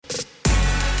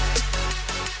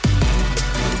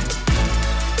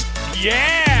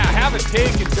Yeah, have a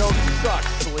take and don't suck,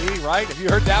 Slee, right? Have you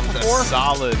heard that before? A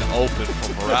solid open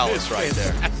from Morales right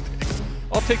there.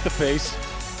 I'll take the face.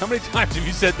 How many times have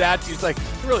you said that? He's like,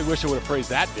 I really wish I would have phrased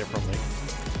that differently.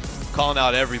 Calling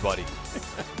out everybody.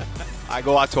 I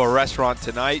go out to a restaurant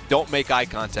tonight. Don't make eye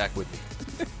contact with me.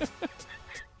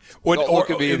 Don't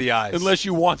look at me in the eyes. Unless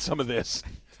you want some of this.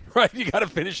 Right? You got to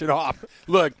finish it off.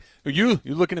 Look, you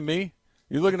looking at me?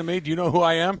 You looking at me? Do you know who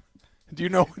I am? Do you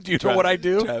know what I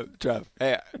do? Trev.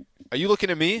 Hey, are you looking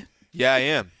at me? Yeah, I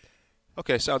am.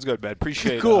 Okay, sounds good, man.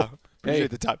 Appreciate it. Cool.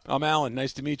 Appreciate the time. I'm Alan.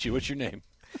 Nice to meet you. What's your name?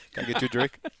 Can I get you a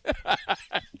drink?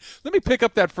 Let me pick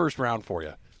up that first round for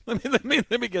you. Let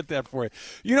me get that for you.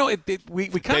 You know, we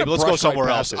kind of let's go somewhere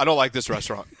right else. I don't like this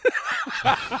restaurant.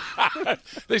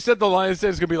 They said the line said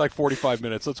it's going to be like 45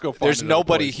 minutes. Let's go find There's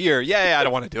nobody place. here. Yeah, I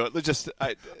don't want to do it. Let's just.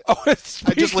 I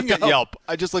just looked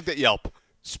at Yelp.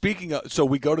 Speaking of, so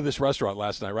we go to this restaurant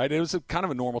last night, right? It was kind of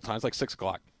a normal time. It's like 6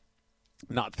 o'clock,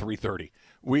 not 3:30.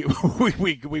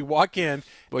 We walk in.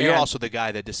 Well, you're also the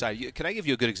guy that decided. Can I give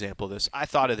you a good example of this? I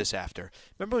thought of this after.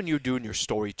 Remember when you were doing your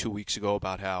story 2 weeks ago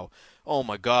about how, oh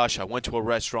my gosh, I went to a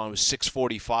restaurant. It was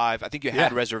 6:45. I think you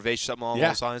had reservations, something along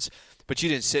those lines, but you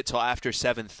didn't sit till after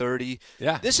 7:30.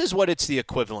 Yeah. This is what it's the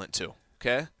equivalent to.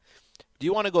 Okay. Do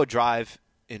you want to go drive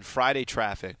in Friday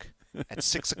traffic at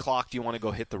 6 o'clock? Do you want to go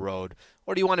hit the road,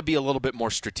 or do you want to be a little bit more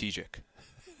strategic?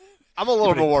 I'm a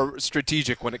little more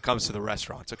strategic when it comes to the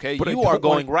restaurants, okay? But you are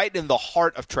going right in the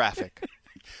heart of traffic.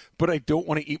 But I don't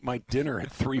want to eat my dinner at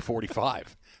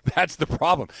 3:45. That's the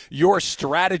problem. Your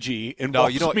strategy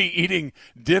involves me eating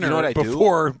dinner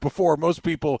before most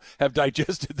people have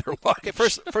digested their lunch. Okay,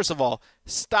 first of all,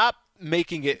 stop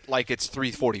making it like it's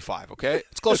 3:45, okay?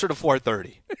 It's closer to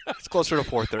 4:30. It's closer to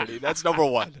 4:30. That's number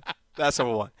one.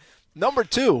 Number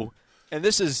two, and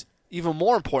this is even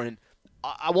more important,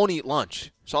 I won't eat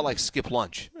lunch. So I'll skip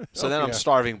lunch. So then I'm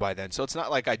starving by then. So it's not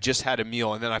like I just had a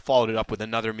meal and then I followed it up with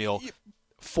another meal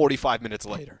 45 minutes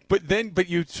later. But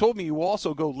you told me you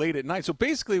also go late at night. So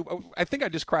basically, I think I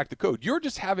just cracked the code. You're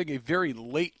just having a very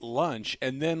late lunch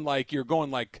and then you're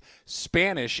going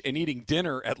Spanish and eating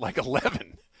dinner at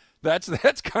 11.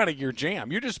 That's kind of your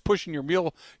jam. You're just pushing your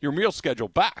meal schedule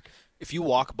back. If you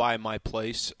walk by my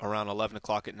place around 11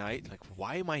 o'clock at night,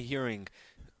 why am I hearing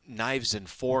knives and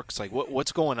forks?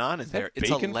 What's going on in there? It's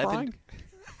 11.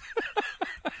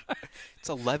 It's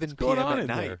 11 p.m. at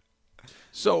night. There?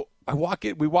 So we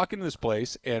walk into this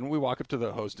place and we walk up to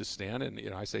the hostess stand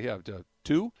and I say, "Yeah,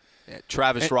 two." Yeah,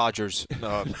 Travis Rogers.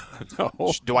 No.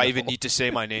 Do I even need to say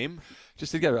my name?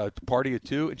 Just to get a party of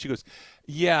two, and she goes,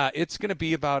 "Yeah, it's going to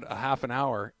be about a half an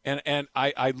hour." And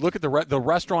I look at the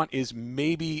restaurant is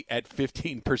maybe at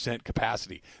 15%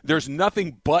 capacity. There's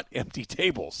nothing but empty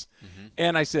tables,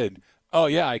 and I said, "Oh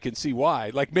yeah, I can see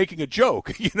why." Making a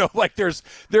joke,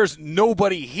 there's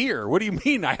nobody here. What do you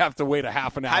mean I have to wait a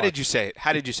half an hour? How did you say it?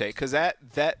 Because that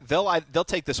they'll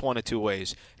take this one of two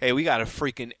ways. Hey, we got a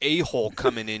freaking a-hole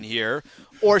coming in here,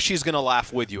 or she's gonna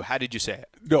laugh with you. How did you say it?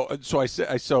 No,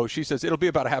 so she says it'll be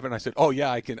about a half, and I said, "Oh yeah,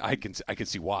 I can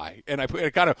see why." And I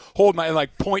kind of hold my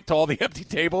point to all the empty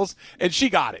tables, and she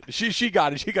got it. She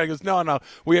got it. She goes, "No,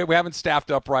 we haven't staffed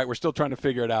up right. We're still trying to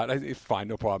figure it out." It's fine,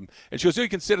 no problem. And she goes, "So you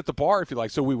can sit at the bar if you like."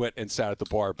 So we went and sat at the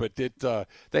bar. But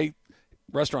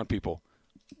restaurant people,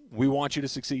 we want you to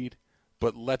succeed,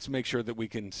 but let's make sure that we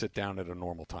can sit down at a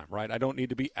normal time, right? I don't need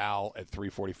to be Al at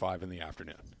 3:45 in the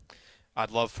afternoon. I'd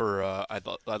love for I'd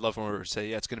love when we say,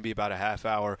 yeah, it's going to be about a half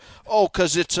hour. Oh,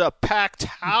 because it's a packed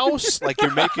house,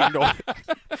 you're making noise,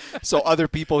 so other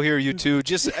people hear you too.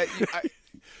 Just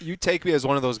you take me as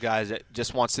one of those guys that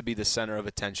just wants to be the center of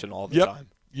attention all the time.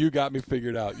 You got me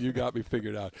figured out.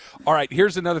 All right,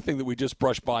 here's another thing that we just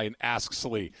brushed by and asked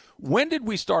Slee. When did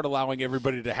we start allowing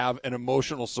everybody to have an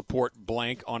emotional support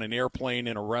blank on an airplane,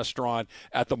 in a restaurant,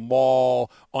 at the mall,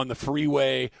 on the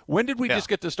freeway? When did we just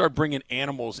get to start bringing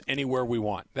animals anywhere we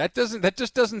want? That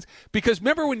just doesn't – because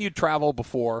remember when you travel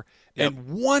before and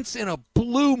once in a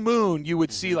blue moon you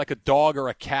would see a dog or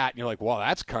a cat and you're like, wow,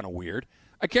 that's kind of weird.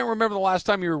 I can't remember the last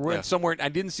time you were somewhere and I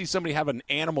didn't see somebody have an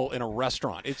animal in a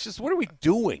restaurant. It's just, what are we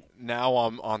doing? Now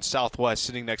I'm on Southwest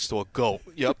sitting next to a goat.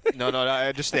 Yep. No, I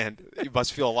understand. You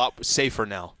must feel a lot safer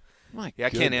now. I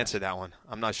can't answer that one.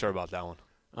 I'm not sure about that one.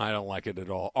 I don't like it at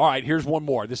all. All right, here's one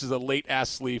more. This is a late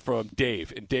Ask Slee from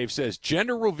Dave. And Dave says,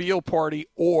 gender reveal party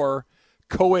or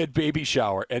co-ed baby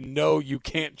shower. And no, you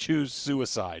can't choose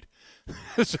suicide.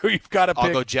 So you've got to pick.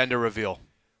 I'll go gender reveal.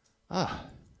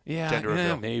 Yeah, gender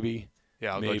reveal. Maybe.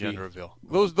 Yeah, I'll go gender reveal.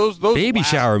 Those baby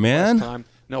shower, man.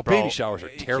 No, Bro, baby showers are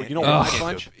terrible. You know can't why, do-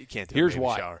 Bunch? You can't do Here's a baby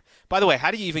why. shower. By the way, how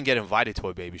do you even get invited to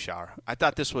a baby shower? I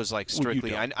thought this was like you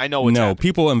strictly. don't. I know it's No, happening.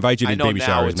 people invite you I to know baby now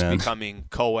showers, it's man. becoming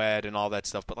co-ed and all that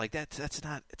stuff, but like that's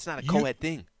not. It's not a co-ed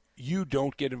thing. You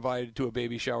don't get invited to a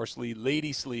baby shower, Slee.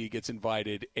 Lady Slee gets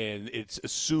invited, and it's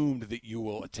assumed that you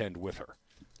will attend with her.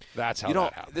 That's how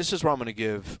that happens. This is where I'm going to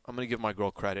give my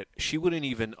girl credit. She wouldn't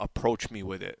even approach me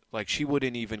with it. Like she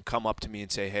wouldn't even come up to me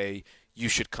and say, "Hey, you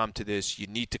should come to this. You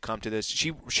need to come to this."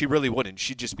 She really wouldn't.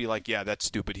 She'd just be like, "Yeah, that's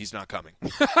stupid. He's not coming."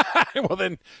 Well,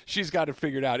 then she's got it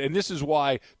figured out. And this is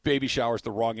why baby shower's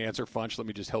the wrong answer, Funch. Let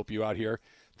me just help you out here.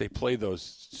 They play those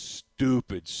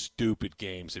stupid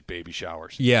games at baby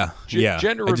showers. Yeah, yeah.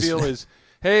 Gender I just- reveal is,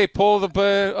 hey, pull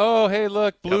the oh, hey,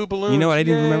 look, blue balloons. You know what? I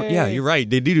didn't remember. Yeah, yay. you're right.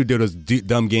 They do those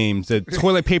dumb games, the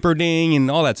toilet paper ding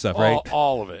and all that stuff, right?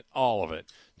 All of it.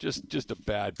 Just a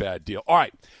bad deal. All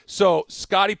right, so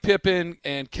Scottie Pippen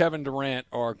and Kevin Durant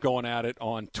are going at it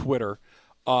on Twitter.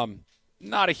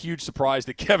 Not a huge surprise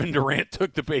that Kevin Durant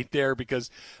took the bait there because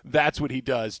that's what he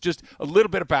does. Just a little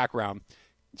bit of background.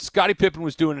 Scottie Pippen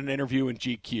was doing an interview in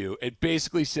GQ. It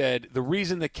basically said the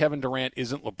reason that Kevin Durant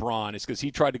isn't LeBron is because he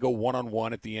tried to go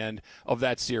one-on-one at the end of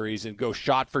that series and go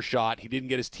shot for shot. He didn't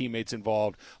get his teammates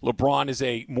involved. LeBron is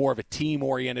more of a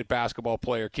team-oriented basketball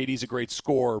player. KD's a great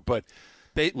scorer, but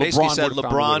Basically said would've found a way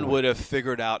LeBron to would have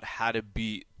figured out how to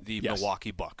beat the Yes.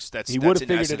 Milwaukee Bucks. He would have in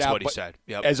figured essence it out, what he but said.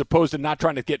 Yep. as opposed to not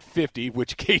trying to get 50,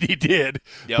 which KD did,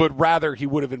 Yep. but rather he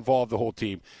would have involved the whole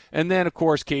team. And then, of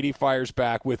course, KD fires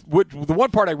back with the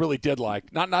one part I really did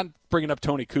like, not bringing up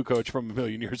Tony Kukoc from a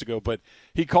million years ago, but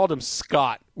he called him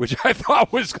Scott, which I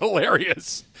thought was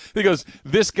hilarious. He goes,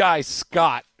 this guy,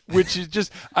 Scott. Which is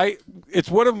just it's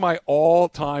one of my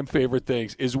all-time favorite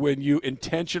things is when you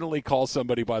intentionally call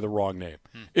somebody by the wrong name.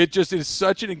 It just is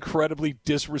such an incredibly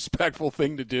disrespectful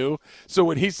thing to do. So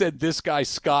when he said this guy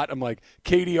Scott, I'm like,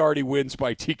 Katie already wins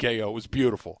by TKO. It was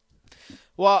beautiful.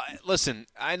 Well, listen,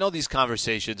 I know these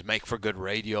conversations make for good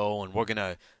radio, and we're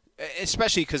gonna,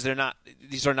 especially because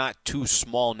these are not two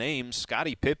small names.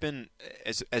 Scottie Pippen,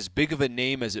 as big of a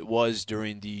name as it was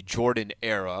during the Jordan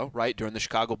era, right, during the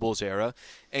Chicago Bulls era,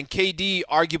 and KD,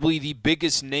 arguably the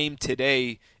biggest name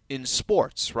today in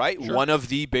sports, right? Sure. One of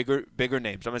the bigger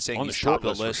names. I'm not saying On he's the short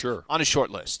top of list the for list, sure. on a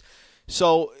short list.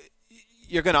 So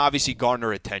you're going to obviously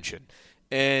garner attention,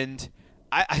 and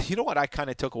I you know what I kind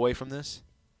of took away from this?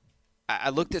 I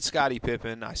looked at Scottie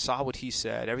Pippen. I saw what he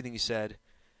said, everything he said.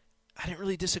 I didn't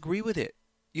really disagree with it.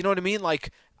 You know what I mean?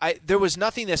 Like, there was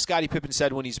nothing that Scottie Pippen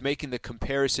said when he's making the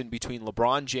comparison between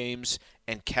LeBron James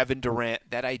and Kevin Durant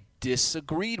that I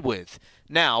disagreed with.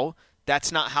 Now,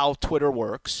 that's not how Twitter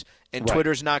works, and Right.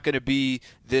 Twitter's not going to be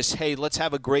this, hey, let's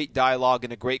have a great dialogue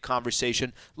and a great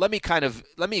conversation. Let me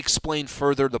explain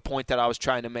further the point that I was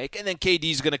trying to make, and then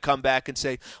KD's going to come back and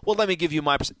say, well, let me give you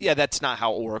my yeah, that's not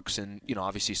how it works, and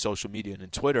obviously social media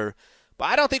and Twitter. But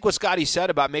I don't think what Scottie said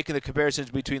about making the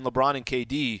comparisons between LeBron and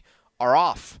KD are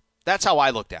off. That's how I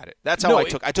looked at it. That's how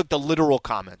I took the literal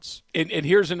comments. And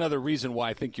here's another reason why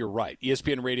I think you're right.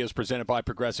 ESPN Radio is presented by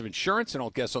Progressive Insurance, and all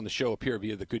guests on the show appear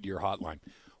via the Goodyear hotline.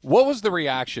 What was the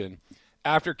reaction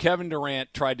after Kevin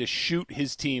Durant tried to shoot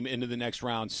his team into the next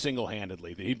round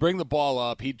single-handedly? He'd bring the ball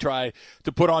up. He'd try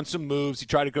to put on some moves. He'd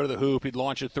try to go to the hoop. He'd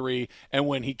launch a three. And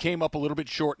when he came up a little bit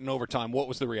short in overtime, what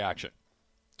was the reaction?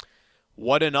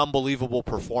 What an unbelievable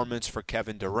performance for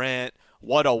Kevin Durant.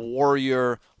 What a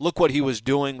warrior. Look what he was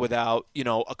doing without,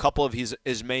 a couple of his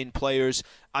main players.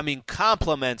 I mean,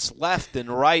 compliments left and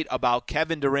right about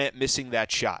Kevin Durant missing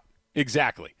that shot.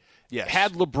 Exactly. Yes.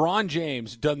 Had LeBron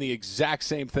James done the exact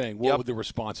same thing, what would the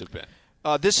response have been?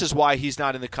 This is why he's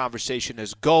not in the conversation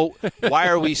as GOAT. Why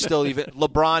are we still even?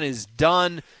 LeBron is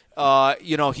done.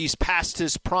 He's past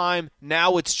his prime.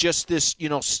 Now it's just this,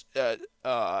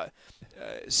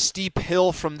 steep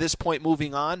hill from this point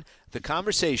moving on. The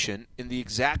conversation in the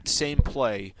exact same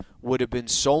play would have been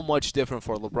so much different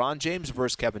for LeBron James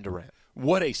versus Kevin Durant.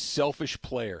 What a selfish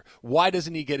player. Why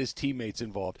doesn't he get his teammates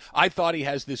involved? I thought he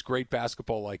has this great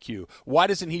basketball IQ. Why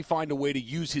doesn't he find a way to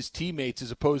use his teammates as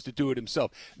opposed to do it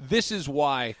himself? This is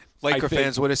why Laker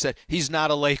fans would have said, he's not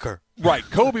a Laker. Right.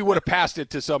 Kobe would have passed it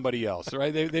to somebody else,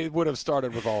 right? They would have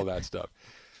started with all that stuff.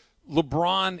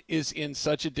 LeBron is in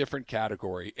such a different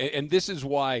category, and this is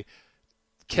why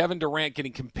Kevin Durant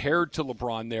getting compared to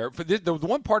LeBron there. The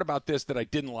one part about this that I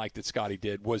didn't like that Scottie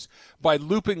did was by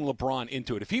looping LeBron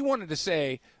into it. If he wanted to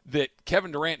say that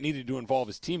Kevin Durant needed to involve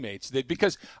his teammates,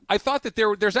 because I thought that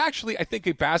there's actually, I think,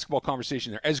 a basketball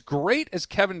conversation there. As great as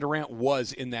Kevin Durant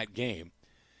was in that game,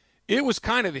 It was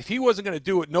kind of, if he wasn't going to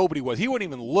do it, nobody was. He wasn't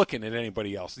even looking at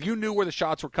anybody else. You knew where the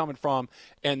shots were coming from,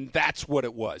 and that's what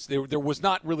it was. There was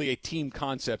not really a team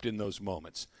concept in those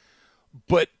moments.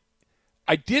 But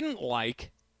I didn't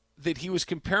like that he was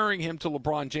comparing him to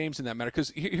LeBron James in that matter,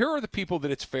 because here are the people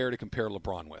that it's fair to compare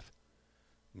LeBron with.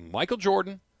 Michael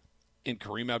Jordan and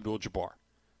Kareem Abdul-Jabbar.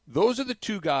 Those are the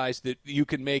two guys that you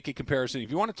can make a comparison.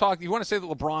 If you want to say that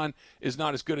LeBron is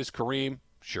not as good as Kareem,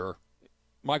 sure.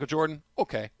 Michael Jordan,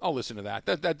 okay, I'll listen to that.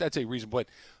 That's a reason. But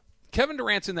Kevin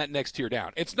Durant's in that next tier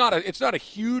down. It's not a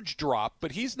huge drop,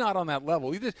 but he's not on that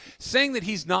level. Saying that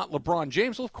he's not LeBron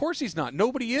James, well, of course he's not.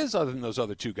 Nobody is other than those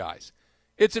other two guys.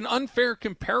 It's an unfair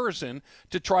comparison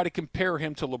to try to compare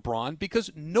him to LeBron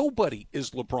because nobody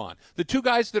is LeBron. The two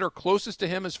guys that are closest to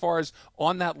him as far as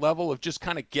on that level of just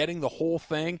kind of getting the whole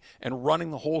thing and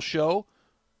running the whole show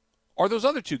are those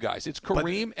other two guys. It's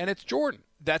Kareem and it's Jordan.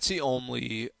 That's the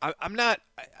only. I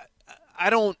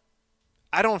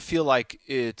don't feel like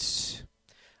it's.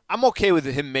 I'm okay with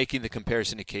him making the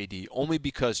comparison to KD only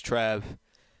because, Trav,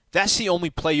 that's the only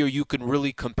player you can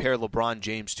really compare LeBron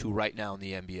James to right now in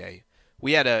the NBA.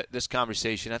 We had this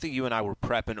conversation. I think you and I were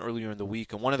prepping earlier in the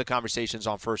week, and one of the conversations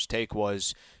on First Take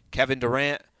was Kevin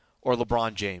Durant or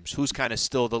LeBron James, who's kind of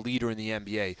still the leader in the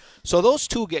NBA. So those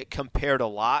two get compared a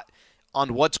lot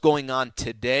on what's going on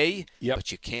today,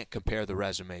 but you can't compare the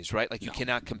resumes, right? Like you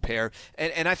cannot compare.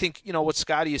 And I think, what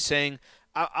Scotty is saying,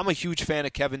 I'm a huge fan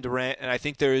of Kevin Durant, and I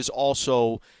think there is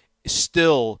also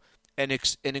still an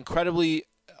incredibly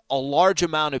a large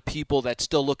amount of people that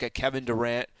still look at Kevin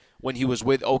Durant when he was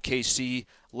with OKC,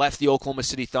 left the Oklahoma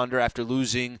City Thunder after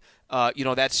losing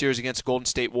that series against Golden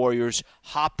State Warriors,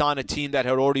 hopped on a team that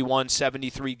had already won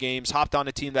 73 games, hopped on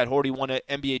a team that had already won an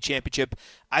NBA championship.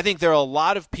 I think there are a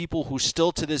lot of people who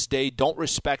still to this day don't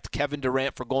respect Kevin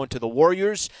Durant for going to the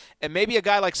Warriors, and maybe a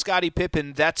guy like Scottie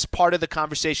Pippen, that's part of the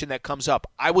conversation that comes up.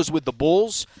 I was with the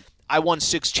Bulls. I won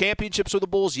 6 championships with the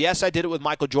Bulls. Yes, I did it with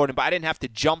Michael Jordan, but I didn't have to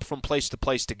jump from place to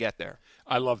place to get there.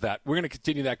 I love that. We're going to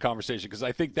continue that conversation because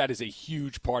I think that is a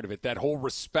huge part of it, that whole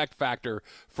respect factor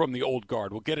from the old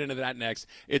guard. We'll get into that next.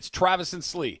 It's Travis and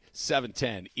Slee,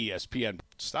 710 ESPN.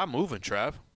 Stop moving,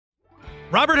 Trav.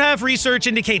 Robert Half research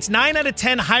indicates 9 out of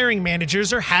 10 hiring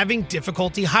managers are having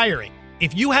difficulty hiring.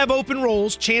 If you have open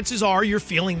roles, chances are you're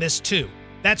feeling this too.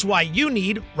 That's why you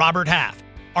need Robert Half.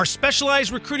 Our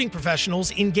specialized recruiting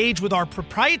professionals engage with our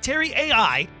proprietary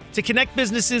AI to connect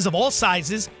businesses of all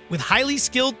sizes with highly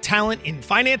skilled talent in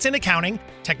finance and accounting,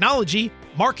 technology,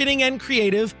 marketing and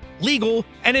creative, legal,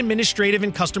 and administrative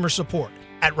and customer support.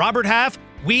 At Robert Half,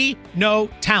 we know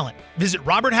talent. Visit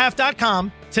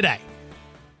roberthalf.com today.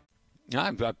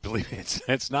 I believe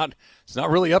it's not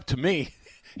really up to me.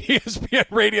 ESPN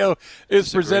Radio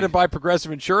is presented by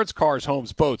Progressive Insurance, cars,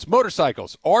 homes, boats,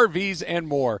 motorcycles, RVs, and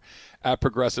more at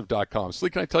Progressive.com. Slee,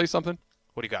 can I tell you something?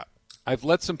 What do you got? I've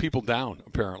let some people down,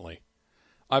 apparently.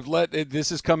 This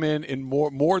has come in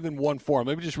more than one form.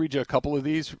 Let me just read you a couple of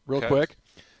these real quick.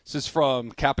 This is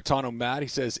from Capitano Matt. He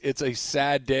says, it's a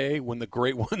sad day when the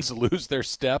great ones lose their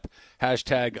step.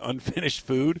 Hashtag unfinished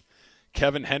food.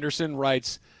 Kevin Henderson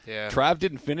writes, Trav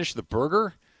didn't finish the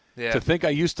burger? Yeah. To think I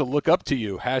used to look up to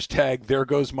you. Hashtag there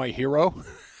goes my hero.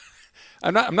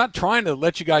 I'm not trying to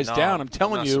let you guys down. I'm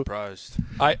telling you, surprised.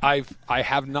 I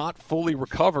have not fully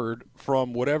recovered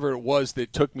from whatever it was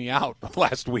that took me out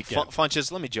last weekend.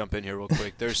 Funches, let me jump in here real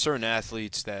quick. There's certain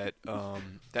athletes that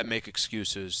make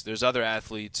excuses. There's other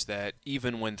athletes that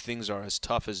even when things are as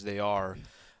tough as they are,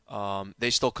 they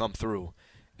still come through.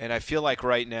 And I feel like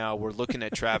right now we're looking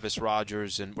at Travis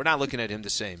Rogers, and we're not looking at him the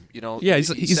same. Yeah,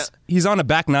 he's on a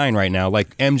back nine right now,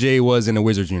 like MJ was in a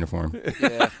Wizards uniform.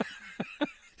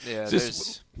 Yeah.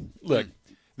 Look,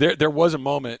 there was a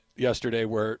moment yesterday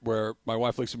where my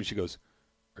wife looks at me. She goes,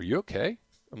 "Are you okay?"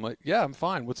 I'm like, "Yeah, I'm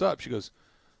fine. What's up?" She goes,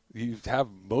 "You have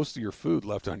most of your food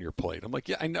left on your plate." I'm like,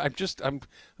 "Yeah, I'm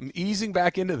easing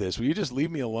back into this. Will you just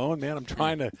leave me alone, man? I'm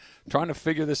trying to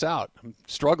figure this out. I'm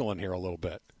struggling here a little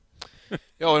bit."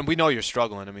 And we know you're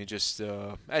struggling. I mean, just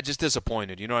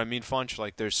disappointed. You know what I mean, Funch?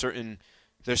 Like there's certain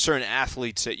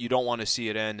athletes that you don't want to see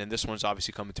it end, and this one's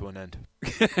obviously coming to an end.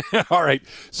 All right.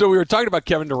 So we were talking about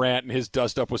Kevin Durant and his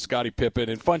dust up with Scottie Pippen.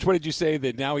 And Funch, what did you say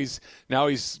that now he's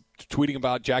tweeting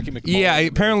about Jackie McMullen? Yeah,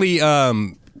 apparently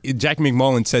Jackie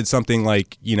McMullen said something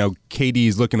like,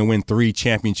 KD's looking to win 3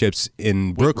 championships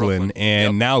in Brooklyn.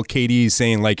 And now KD's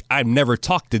saying, like, I've never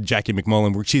talked to Jackie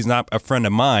McMullen. She's not a friend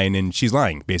of mine, and she's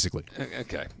lying, basically.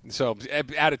 Okay. So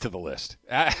add it to the list.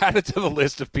 Add it to the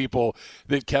list of people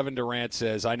that Kevin Durant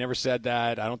says, I never said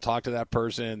that. I don't talk to that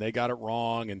person. They got it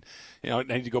wrong. And, I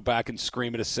need to go back and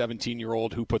scream at a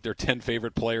 17-year-old who put their 10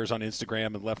 favorite players on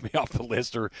Instagram and left me off the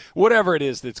list, or whatever it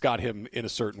is that's got him in a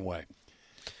certain way.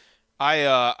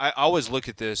 I always look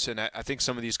at this, and I think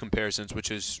some of these comparisons,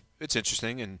 it's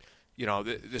interesting, and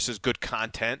this is good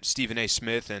content. Stephen A.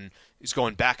 Smith, and he's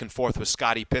going back and forth with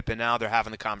Scottie Pippen now. They're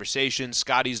having the conversation.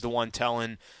 Scotty's the one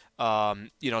telling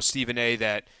Stephen A.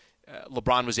 that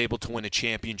LeBron was able to win a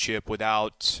championship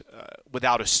without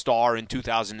a star in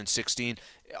 2016.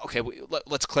 Okay,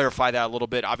 let's clarify that a little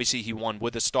bit. Obviously, he won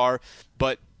with a star,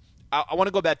 but I want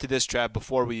to go back to this, Trav,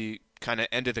 before we kind of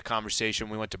ended the conversation.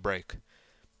 We went to break.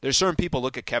 There's certain people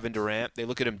look at Kevin Durant, they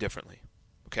look at him differently,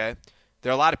 okay?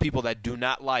 There are a lot of people that do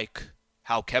not like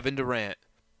how Kevin Durant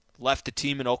left the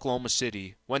team in Oklahoma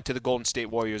City, went to the Golden State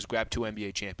Warriors, grabbed 2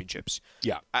 NBA championships.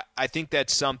 Yeah. I think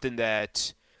that's something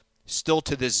that still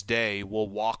to this day will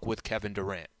walk with Kevin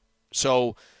Durant.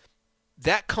 So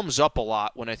that comes up a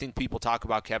lot when I think people talk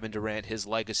about Kevin Durant, his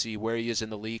legacy, where he is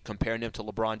in the league, comparing him to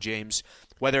LeBron James.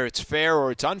 Whether it's fair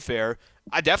or it's unfair,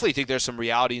 I definitely think there's some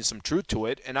reality and some truth to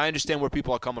it, and I understand where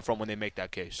people are coming from when they make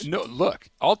that case. No, look,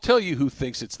 I'll tell you who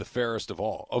thinks it's the fairest of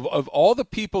all. Of all the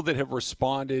people that have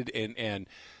responded and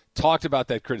talked about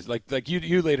that criticism, like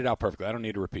you laid it out perfectly. I don't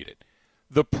need to repeat it.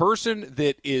 The person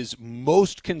that is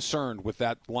most concerned with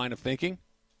that line of thinking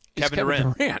is Kevin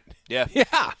Durant. Yeah.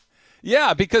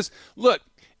 Yeah, because, look,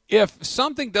 if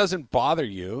something doesn't bother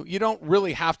you, you don't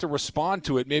really have to respond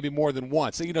to it maybe more than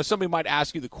once. Somebody might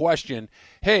ask you the question,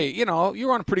 hey,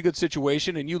 you're on a pretty good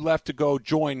situation and you left to go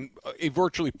join a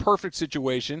virtually perfect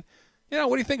situation.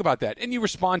 What do you think about that? And you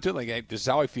respond to it like, hey, this is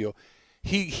how I feel.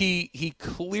 He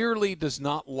clearly does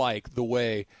not like the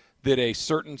way that a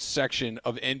certain section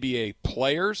of NBA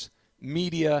players,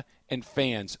 media, and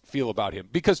fans feel about him.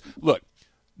 Because, look,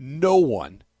 no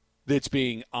one that's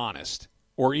being honest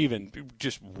or even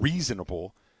just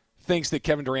reasonable thinks that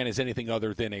Kevin Durant is anything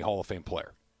other than a Hall of Fame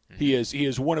player. Mm-hmm. He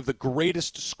is one of the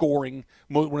greatest scoring,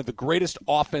 one of the greatest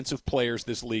offensive players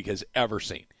this league has ever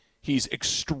seen. He's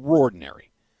extraordinary.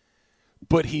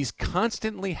 But he's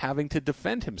constantly having to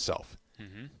defend himself.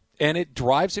 Mm-hmm. And it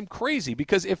drives him crazy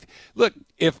because if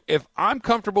I'm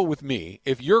comfortable with me,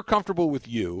 if you're comfortable with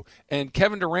you, and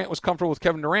Kevin Durant was comfortable with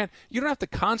Kevin Durant, you don't have to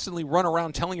constantly run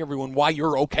around telling everyone why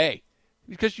you're okay.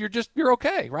 Because you're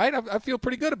okay, right? I feel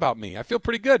pretty good about me. I feel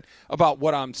pretty good about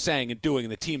what I'm saying and doing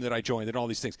and the team that I joined and all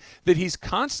these things. That he's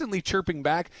constantly chirping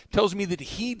back tells me that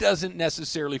he doesn't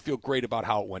necessarily feel great about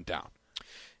how it went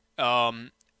down.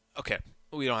 Okay.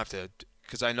 We don't have to,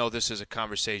 because I know this is a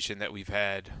conversation that we've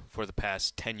had for the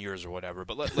past 10 years or whatever,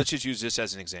 but let's just use this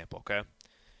as an example, okay?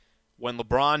 When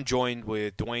LeBron joined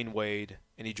with Dwayne Wade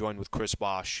and he joined with Chris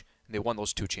Bosh, and they won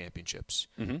those 2 championships,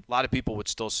 a lot of people would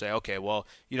still say, okay, well,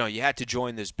 you had to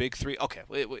join this big 3. Okay,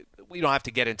 we don't have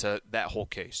to get into that whole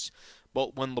case.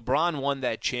 But when LeBron won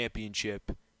that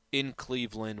championship in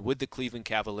Cleveland with the Cleveland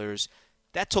Cavaliers,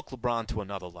 that took LeBron to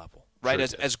another level. Right,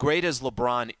 Sure as great as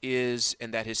LeBron is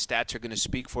and that his stats are going to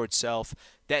speak for itself,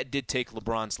 that did take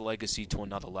LeBron's legacy to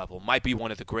another level. Might be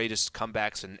one of the greatest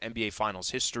comebacks in NBA Finals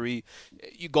history.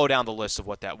 You go down the list of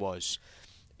what that was.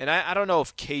 And I don't know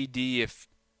if KD, if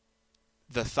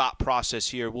the thought process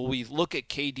here, will we look at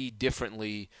KD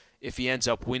differently if he ends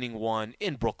up winning one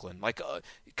in Brooklyn? Like,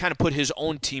 kind of put his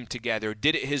own team together,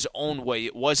 did it his own way.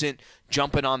 It wasn't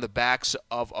jumping on the backs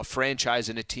of a franchise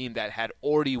and a team that had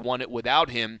already won it without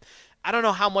him. I don't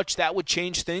know how much that would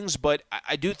change things, but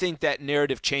I do think that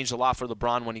narrative changed a lot for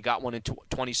LeBron when he got one in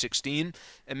 2016,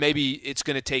 and maybe it's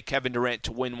going to take Kevin Durant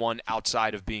to win one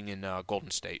outside of being in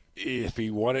Golden State. If he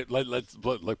won it, let's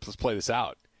play this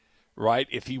out, right?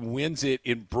 If he wins it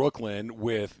in Brooklyn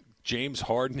with James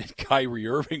Harden and Kyrie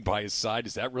Irving by his side,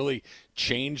 does that really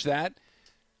change that?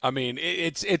 I mean,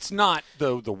 it's not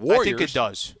the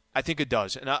Warriors. I think it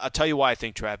does. And I'll tell you why I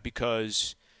think, Trav,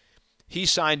 because he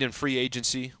signed in free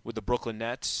agency with the Brooklyn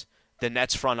Nets. The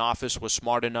Nets front office was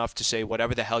smart enough to say,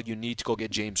 whatever the hell you need to go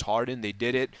get James Harden. They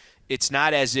did it. It's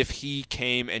not as if he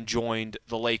came and joined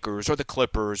the Lakers or the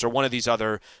Clippers or one of these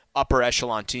other upper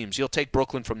echelon teams. He'll take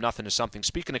Brooklyn from nothing to something.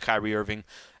 Speaking of Kyrie Irving,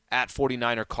 at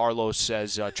 49er Carlos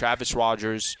says, Travis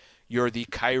Rogers, you're the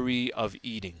Kyrie of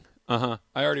eating. I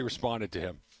already responded to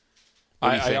him.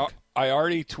 What do you think? I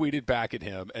already tweeted back at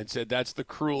him and said that's the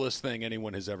cruelest thing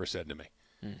anyone has ever said to me.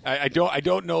 I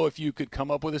don't know if you could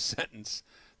come up with a sentence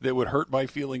that would hurt my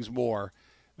feelings more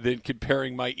than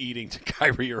comparing my eating to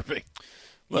Kyrie Irving.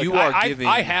 Look, You are giving.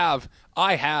 I have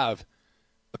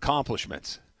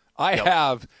accomplishments. I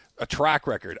have a track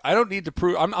record. I don't need to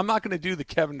prove. I'm not going to do the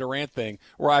Kevin Durant thing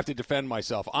where I have to defend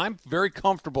myself. I'm very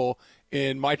comfortable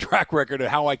in my track record of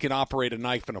how I can operate a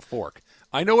knife and a fork.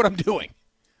 I know what I'm doing.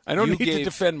 I don't need to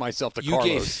defend myself to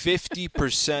Carlos. You gave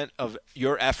 50% of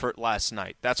your effort last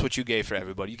night. That's what you gave for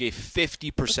everybody. You gave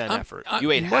 50% effort. You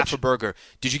ate half a burger.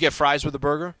 Did you get fries with a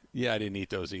burger? Yeah, I didn't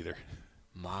eat those either.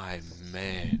 My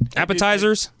man.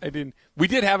 Appetizers? I didn't. We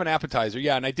did have an appetizer,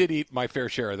 yeah, and I did eat my fair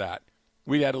share of that.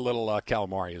 We had a little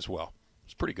calamari as well. It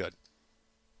was pretty good.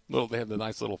 They had the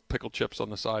nice little pickle chips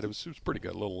on the side. It was pretty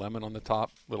good. A little lemon on the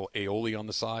top, a little aioli on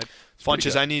the side.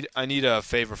 Funches, I need a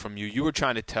favor from you. You were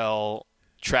trying to tell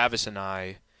Travis and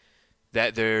I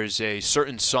that there's a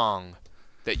certain song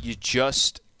that you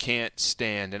just can't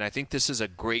stand, and I think this is a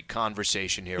great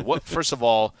conversation here. First of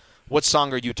all, what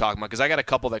song are you talking about? Because I got a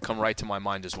couple that come right to my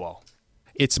mind as well.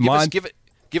 It's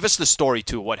Give us the story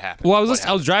too. What happened? Well,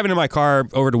 I was driving in my car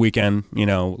over the weekend,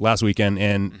 last weekend,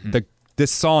 and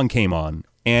this song came on,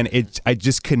 and I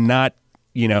just could not,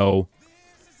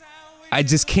 I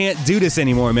just can't do this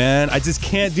anymore, man. I just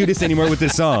can't do this anymore with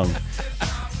this song.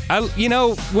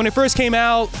 When it first came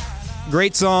out,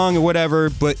 great song or whatever,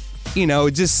 but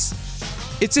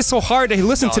it's just so hard to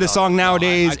listen to the song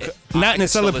nowadays, not in a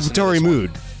celebratory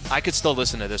mood. I could still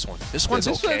listen to this one. This one's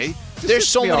this okay. This There's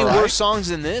so many right. worse songs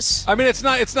than this. I mean, it's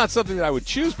not something that I would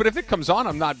choose, but if it comes on,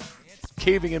 I'm not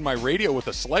caving in my radio with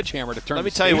a sledgehammer to turn. Let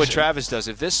me tell you what Travis does.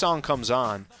 If this song comes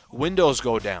on, windows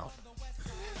go down,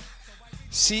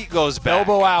 seat goes back,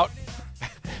 elbow out,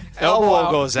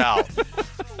 elbow goes out.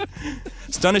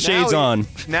 Stunner shades on.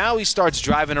 Now he starts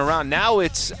driving around. Now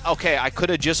it's okay. I could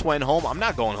have just went home. I'm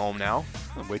not going home now.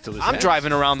 Wait till this I'm ends.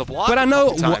 driving around the block. But I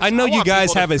know you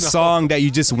guys have a song that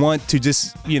you just want to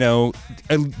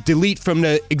delete from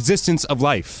the existence of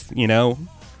life.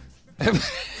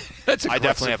 That's I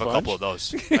definitely have a couple of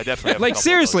those. I definitely have like a couple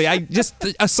seriously, of those.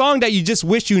 a song that you just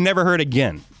wish you never heard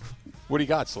again. What do you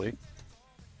got, Slee?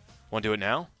 Want to do it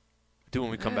now? Do it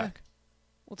when we come back.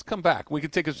 Let's come back. We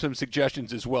could take some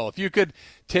suggestions as well. If you could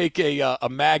take a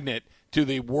magnet to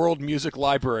the World Music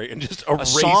Library and just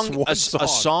erase one song. A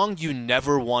song you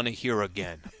never want to hear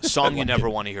again. A song you never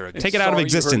want to hear again. Take it out of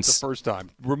existence. You heard it the first time.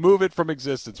 Remove it from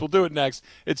existence. We'll do it next.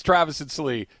 It's Travis and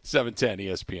Slee, 710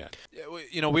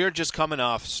 ESPN. We are just coming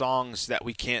off songs that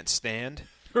we can't stand.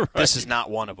 Right. This is not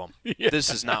one of them. Yeah. This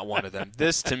is not one of them.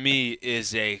 This, to me,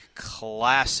 is a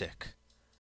classic.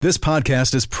 This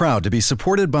podcast is proud to be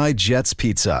supported by Jets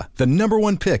Pizza, the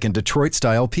 #1 pick in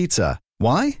Detroit-style pizza.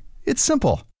 Why? It's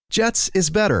simple. Jets is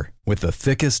better. With the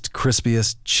thickest,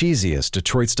 crispiest, cheesiest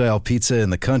Detroit-style pizza in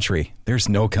the country, there's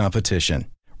no competition.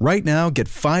 Right now, get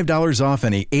 $5 off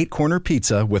any 8-corner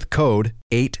pizza with code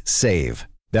 8SAVE.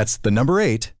 That's the number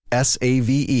 8,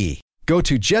 S-A-V-E. Go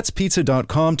to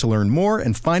jetspizza.com to learn more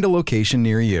and find a location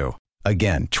near you.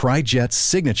 Again, try Jet's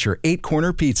signature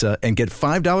 8-corner pizza and get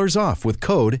 $5 off with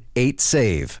code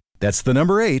 8SAVE. That's the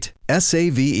number 8,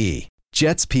 S-A-V-E.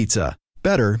 Jet's Pizza.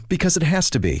 Better because it has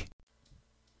to be.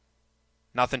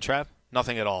 Nothing, Trav?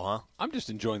 Nothing at all, huh? I'm just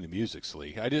enjoying the music,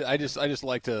 Slee. I just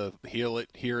like to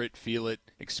hear it, feel it,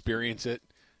 experience it.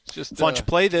 It's just Funch,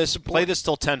 play this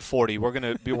till 10:40.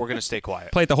 We're gonna stay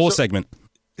quiet. Play it the whole segment.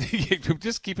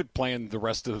 Just keep it playing the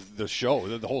rest of the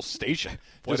show, the whole station.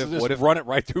 What Just run it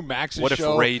right through Max's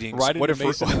show.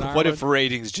 What if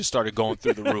ratings just started going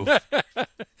through the roof?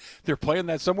 They're playing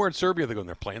that somewhere in Serbia.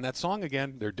 They're playing that song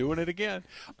again. They're doing it again.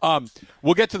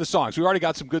 We'll get to the songs. We already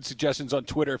got some good suggestions on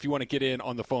Twitter if you want to get in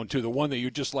on the phone, too. The one that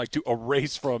you'd just like to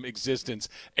erase from existence,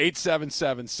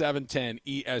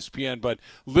 877-710-ESPN. But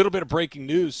a little bit of breaking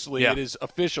news, Slee. Yeah. It is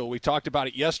official. We talked about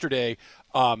it yesterday.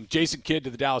 Jason Kidd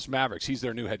to the Dallas Mavericks. He's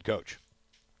their new head coach.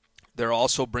 They're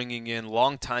also bringing in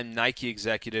longtime Nike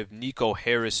executive Nico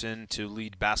Harrison to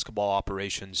lead basketball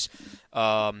operations.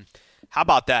 How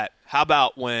about that? How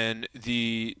about when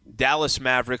the Dallas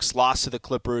Mavericks lost to the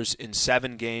Clippers in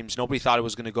 7 games? Nobody thought it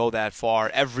was going to go that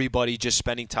far. Everybody just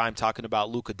spending time talking about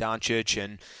Luka Doncic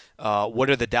and what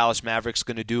are the Dallas Mavericks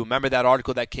going to do? Remember that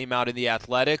article that came out in The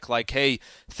Athletic? Like, hey,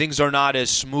 things are not as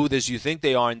smooth as you think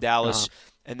they are in Dallas.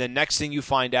 And then next thing you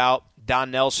find out,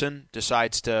 Don Nelson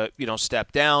decides to,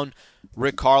 step down.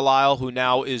 Rick Carlisle, who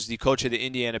now is the coach of the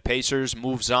Indiana Pacers,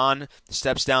 moves on,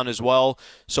 steps down as well.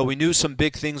 So we knew some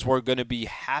big things were going to be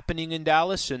happening in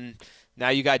Dallas, and now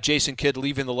you got Jason Kidd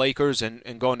leaving the Lakers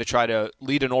and going to try to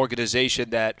lead an organization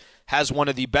that has one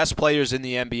of the best players in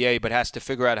the NBA but has to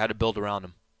figure out how to build around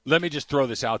him. Let me just throw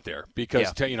this out there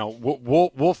because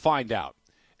we'll find out.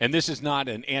 And this is not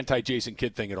an anti-Jason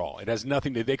Kidd thing at all. It has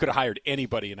nothing to – they could have hired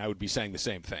anybody, and I would be saying the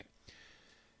same thing.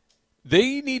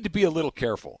 They need to be a little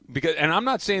careful. And I'm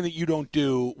not saying that you don't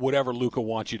do whatever Luka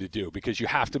wants you to do, because you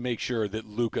have to make sure that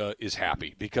Luka is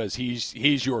happy, because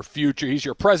he's your future. He's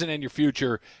your present and your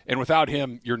future, and without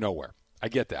him, you're nowhere. I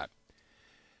get that.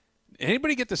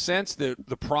 Anybody get the sense that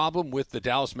the problem with the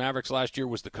Dallas Mavericks last year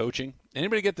was the coaching?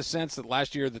 Anybody get the sense that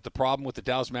last year that the problem with the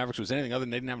Dallas Mavericks was anything other than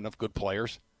they didn't have enough good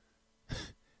players?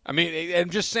 I mean,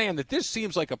 I'm just saying that this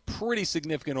seems like a pretty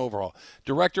significant overhaul.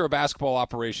 Director of basketball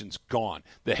operations gone.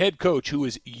 The head coach, who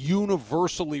is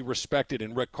universally respected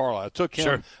in Rick Carlisle, it took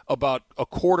him about a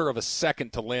quarter of a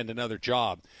second to land another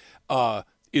job,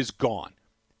 is gone.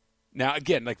 Now,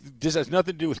 again, like, this has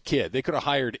nothing to do with Kidd. They could have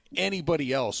hired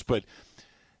anybody else, but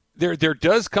there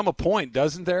does come a point,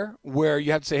 doesn't there, where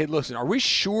you have to say, hey, listen, are we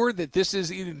sure that this is –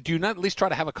 do you not at least try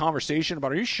to have a conversation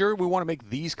about, are you sure we want to make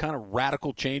these kind of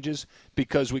radical changes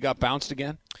because we got bounced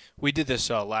again? We did this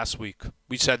last week.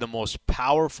 We said the most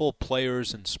powerful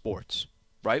players in sports,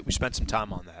 right? We spent some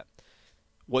time on that.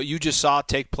 What you just saw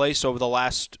take place over the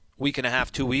last week and a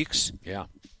half, 2 weeks,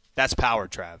 that's power,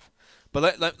 Trav.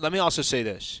 But let me also say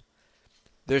this.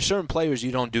 There's certain players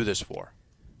you don't do this for.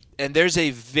 And there's a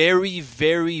very,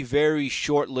 very, very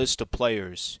short list of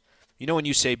players. You know, when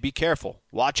you say, be careful,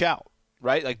 watch out,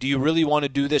 right? Like, do you really want to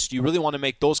do this? Do you really want to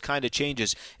make those kind of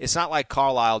changes? It's not like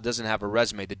Carlisle doesn't have a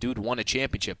resume. The dude won a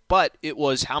championship. But it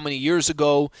was how many years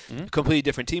ago? Completely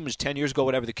different team. It was 10 years ago,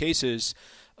 whatever the case is.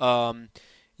 I'm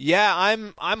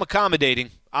accommodating.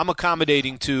 I'm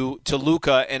accommodating to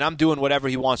Luka, and I'm doing whatever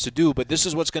he wants to do, but this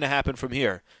is what's going to happen from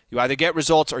here. You either get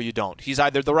results or you don't. He's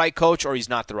either the right coach or he's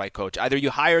not the right coach. Either you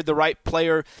hired the right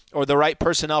player or the right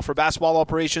personnel for basketball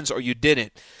operations or you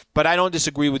didn't. But I don't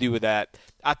disagree with you with that.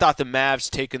 I thought the Mavs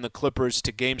taking the Clippers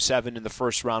to Game 7 in the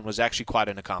first round was actually quite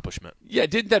an accomplishment. Yeah,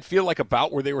 didn't that feel like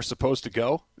about where they were supposed to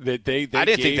go? That they I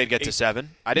didn't think they'd get to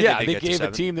 7. I didn't think they'd get to 7. They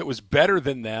gave a team that was better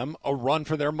than them a run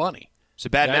for their money. It's a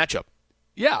bad matchup.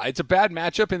 Yeah, it's a bad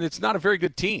matchup, and it's not a very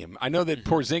good team. I know that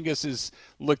Porzingis is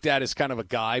looked at as kind of a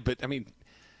guy, but, I mean,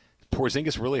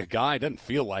 Porzingis really a guy? Doesn't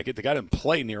feel like it. The guy didn't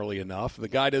play nearly enough. The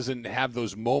guy doesn't have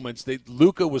those moments.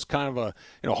 Luka was kind of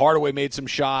Hardaway made some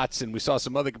shots, and we saw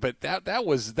some other, but that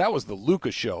was the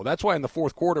Luka show. That's why in the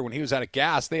fourth quarter when he was out of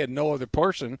gas, they had no other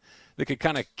person that could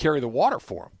kind of carry the water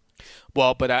for him.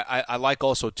 Well, but I like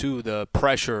also, too, the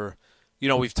pressure. You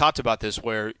know, we've talked about this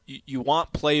where you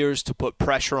want players to put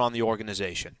pressure on the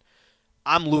organization.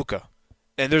 I'm Luka,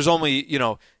 and there's only,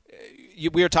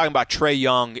 we were talking about Trae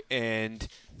Young and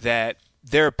that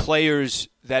there are players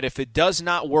that if it does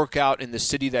not work out in the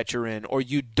city that you're in or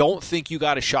you don't think you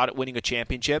got a shot at winning a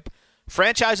championship,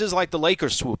 franchises like the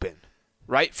Lakers swoop in,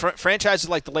 right? Franchises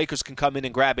like the Lakers can come in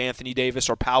and grab Anthony Davis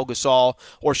or Pau Gasol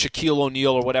or Shaquille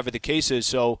O'Neal or whatever the case is.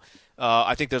 So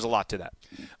I think there's a lot to that.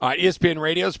 All right, ESPN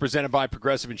Radio is presented by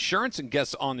Progressive Insurance, and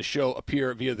guests on the show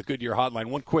appear via the Goodyear Hotline.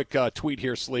 One quick tweet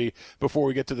here, Slee, before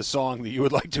we get to the song that you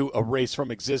would like to erase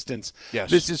from existence. Yes.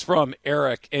 This is from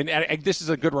Eric, and this is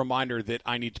a good reminder that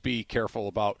I need to be careful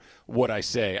about what I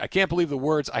say. I can't believe the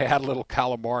words "I had a little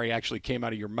calamari" actually came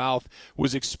out of your mouth.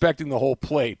 Was expecting the whole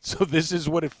plate. So this is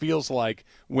what it feels like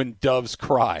when doves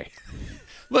cry.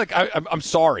 Look, I'm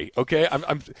sorry, okay?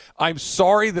 I'm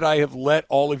sorry that I have let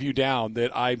all of you down,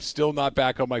 that I'm still not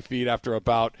back on my feet after a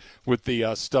bout with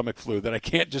the stomach flu, that I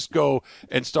can't just go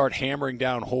and start hammering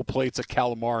down whole plates of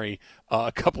calamari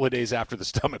a couple of days after the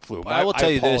stomach flu. I will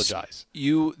tell you apologize.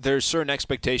 This. There's certain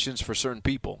expectations for certain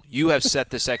people. You have set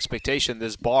this expectation,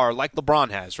 this bar, like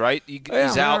LeBron has, right?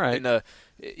 He's out in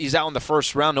the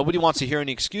first round. Nobody wants to hear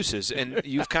any excuses, and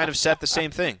you've kind of set the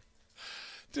same thing.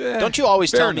 Don't you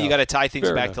always tell me you got to tie things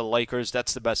back to the Lakers?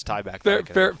 That's the best tie back.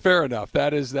 Fair enough.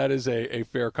 That is a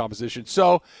fair composition.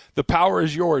 So the power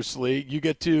is yours, Slee. You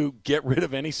get to get rid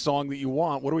of any song that you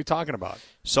want. What are we talking about?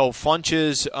 So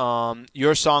Funches,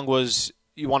 your song was.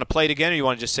 You want to play it again, or you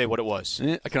want to just say what it was?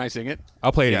 Can I sing it?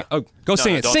 I'll play it. Yeah. Oh, go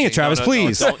sing it. Sing it, Travis,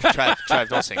 please. Trav,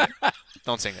 don't sing it.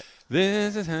 Don't sing it.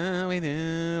 This is how we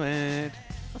do it.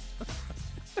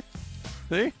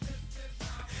 See?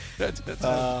 That's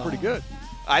pretty good.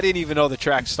 I didn't even know the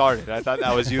track started. I thought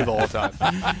that was you the whole time.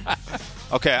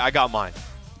 Okay, I got mine.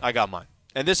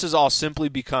 And this is all simply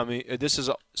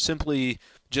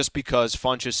just because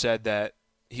Funches said that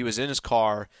he was in his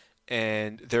car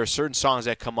and there are certain songs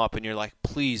that come up and you're like,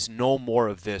 please, no more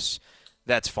of this.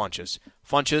 That's Funches.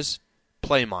 Funches,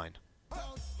 play mine.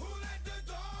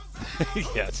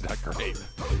 Yeah, it's not great.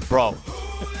 Bro.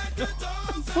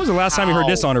 When was the last time you heard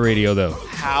this on the radio, though?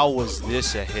 How was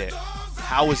this a hit?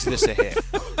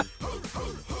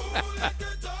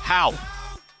 How?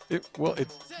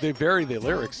 they vary the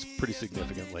lyrics pretty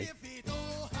significantly.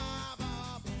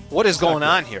 What is going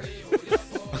on here?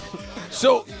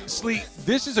 So, Slee,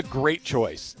 this is a great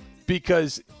choice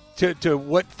because to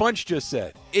what Funch just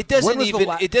said, It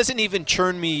doesn't even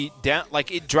churn me down. Like,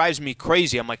 it drives me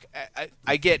crazy. I'm like,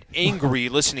 I get angry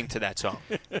listening to that song.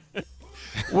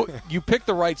 Well, you picked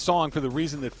the right song for the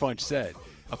reason that Funch said.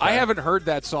 Okay. I haven't heard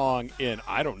that song in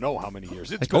I don't know how many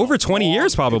years. It's Like been over a 20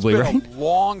 years probably, it's been right? a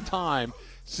long time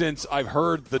since I've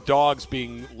heard the dogs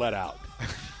being let out.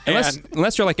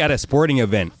 Unless you're like at a sporting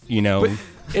event, you know.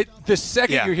 But the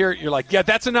second Yeah. you hear it, you're like, yeah,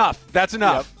 that's enough. That's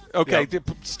enough. Yep. Okay, Yep.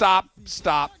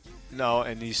 Stop. No,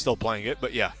 and he's still playing it,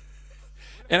 but yeah.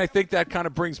 And I think that kind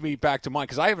of brings me back to mine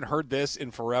because I haven't heard this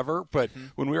in forever. But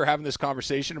when we were having this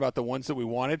conversation about the ones that we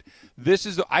wanted,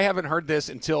 I haven't heard this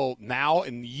until now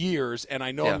in years, and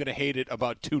I know I'm going to hate it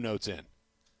about 2 notes in.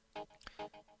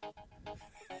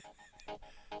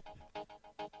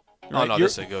 Oh, no,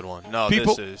 this is a good one. No,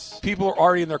 People are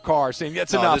already in their car saying,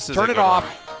 "It's No, enough. this is Turn a it good off.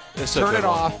 one. This is a Turn good it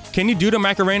one. off." Can you do the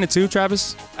Macarena too,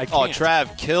 Travis? I Oh, can't.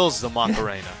 Trav kills the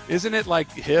Macarena. Isn't it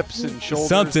like hips and shoulders?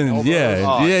 Something, and elbows? yeah.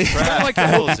 Oh, Yeah. Kind Trav of like the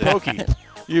kills hokey it. pokey.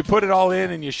 You put it all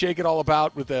in and you shake it all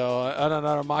about with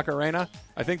the Macarena.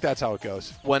 I think that's how it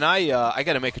goes. When I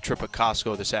got to make a trip at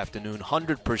Costco this afternoon,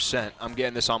 100%, I'm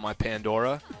getting this on my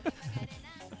Pandora.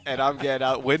 And I'm getting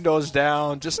out, windows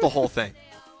down, just the whole thing.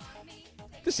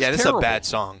 This Yeah, is this terrible. is a bad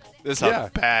song. This is Yeah. a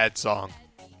bad song.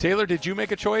 Taylor, did you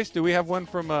make a choice? Do we have one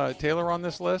from Taylor on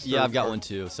this list? Yeah, Or- I've got one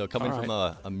too. So coming All from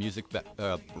a music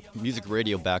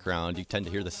radio background, you tend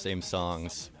to hear the same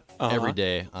songs every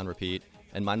day on repeat.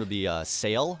 And mine would be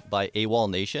 "Sail" by AWOL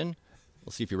Nation.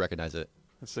 We'll see if you recognize it.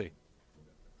 Let's see.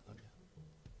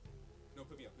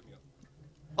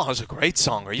 Oh, it's a great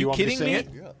song. Are you want me to kidding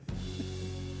sing me? it?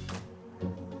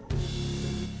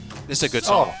 This is a good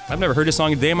song. I've never heard this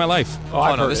song a day in my life. Oh,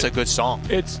 I've no, heard this is it. a good song.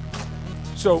 It's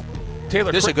so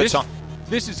Taylor. This is a good song.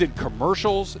 This is in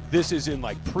commercials. This is in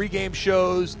like pregame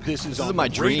shows. This is This on is my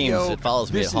the dreams. radio. It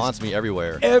follows me. This It is haunts me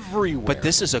everywhere. everywhere. But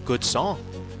this is a good song.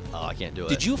 Oh, I can't do it.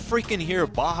 Did you freaking hear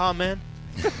Baha Man?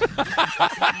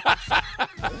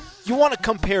 You want to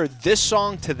compare this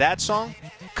song to that song?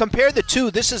 Compare the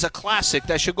two. This is a classic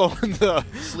that should go in the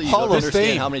Please Hall don't of understand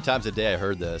Fame. how many times a day I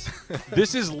heard this.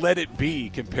 This is Let It Be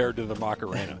compared to the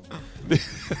Macarena.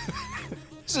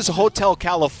 This is Hotel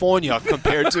California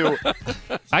compared to.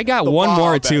 I got The one Baja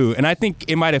more Band. too, and I think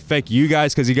it might affect you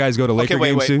guys because you guys go to Laker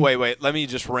Okay, games too. wait. Let me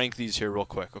just rank these here real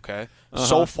quick, okay?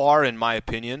 So far, in my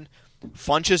opinion,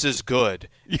 Funch's is good,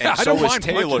 Yeah, and I so don't is mind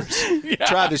Taylor's. Funch's. Yeah.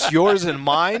 Travis, yours and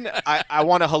mine, I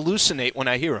want to hallucinate when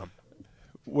I hear them.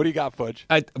 What do you got, Fudge?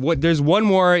 There's one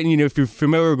more, and if you're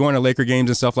familiar with going to Laker games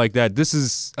and stuff like that, this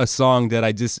is a song that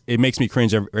it makes me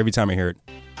cringe every time I hear it.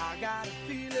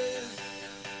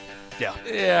 Yeah,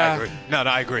 Yeah. I agree. No,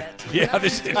 I agree. Yeah,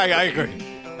 this is, I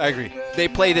agree. They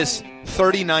play this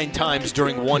 39 times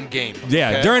during one game. Yeah,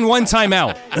 okay? during one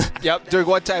timeout. Yep, during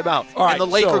one timeout. All right, and the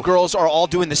Laker so- girls are all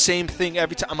doing the same thing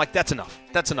every time. I'm like, that's enough.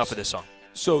 That's enough of this song.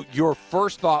 So your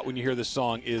first thought when you hear this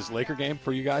song is Laker game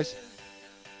for you guys?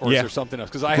 Or is Yeah. there something else?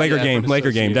 Because I have Laker that game, for an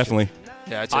Laker game, association. definitely.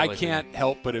 Yeah, it's I can't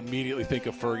help but immediately think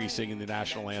of Fergie singing the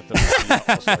national anthem. at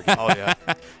the All-Star game. Oh, yeah.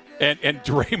 and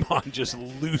Draymond just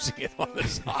losing it on the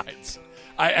sides.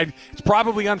 It's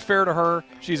probably unfair to her.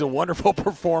 She's a wonderful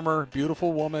performer,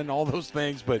 beautiful woman, all those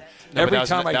things. But No, but every that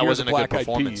time I that hear the wasn't a good Black Eyed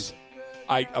performance.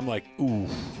 Peas, I'm like, ooh,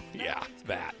 yeah,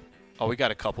 that. Oh, we got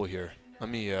a couple here. Let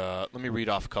me read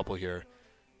off a couple here.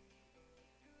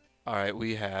 All right,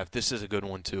 we have. This is a good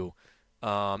one too.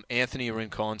 Anthony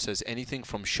Rincon says anything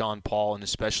from Sean Paul and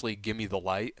especially "Give Me the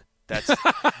Light." That's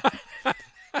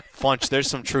Funch. There's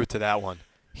some truth to that one.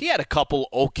 He had a couple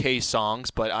okay songs,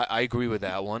 but I agree with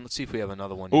that one. Let's see if we have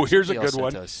another one. Oh, here's a Somebody else good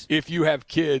one. sent us. If you have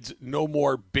kids, no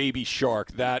more Baby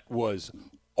Shark. That was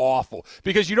awful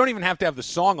because you don't even have to have the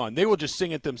song on. They will just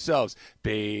sing it themselves.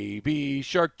 Baby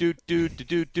Shark, do do do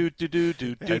do do do do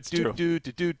do That's do true. do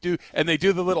do do do, and they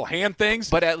do the little hand things.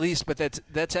 But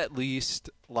that's at least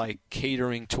like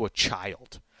catering to a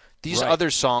child. These Right. other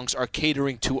songs are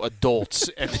catering to adults,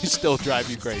 and they still drive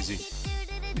you crazy.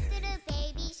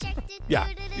 Yeah,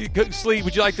 Slee,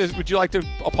 would you like to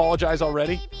apologize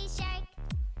already?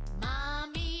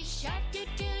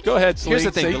 Go ahead, Slee. Here's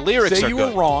the thing: Say, the lyrics say are you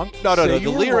good. were wrong. No, Say the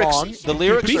you were lyrics. wrong. The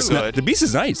lyrics Beat's are not- good. the beat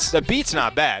is nice. The beat's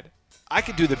not bad. I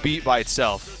could do the beat by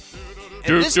itself.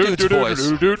 And this dude's voice,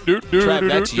 Trav,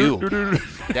 that's you.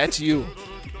 That's you.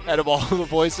 Out of all the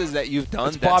voices that you've done,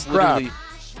 It's Bob that's literally.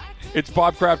 Kraft. It's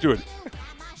Bob Kraft doing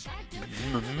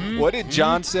What did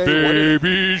John say? What did,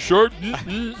 Baby Shark. all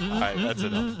right, that's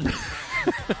enough.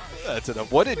 That's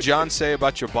enough. What did John say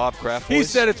about your Bob Kraft voice? He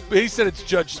said it's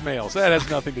Judge Smales. That has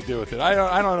nothing to do with it. I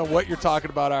don't know what you're talking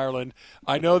about, Ireland.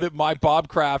 I know that my Bob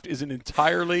Kraft is an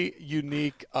entirely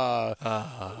unique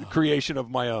creation of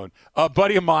my own. A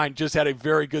buddy of mine just had a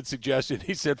very good suggestion.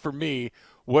 He said, for me,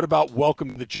 what about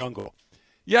Welcome to the Jungle?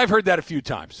 Yeah, I've heard that a few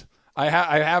times. I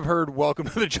have heard Welcome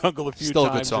to the Jungle a few times. Still a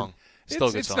good song.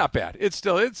 It's not bad. It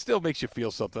still makes you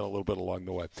feel something a little bit along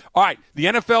the way. All right, the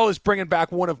NFL is bringing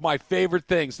back one of my favorite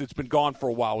things that's been gone for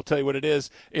a while. We'll tell you what it is.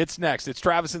 It's next. It's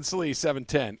Travis and Slee,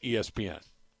 710 ESPN.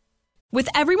 With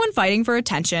everyone fighting for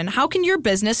attention, how can your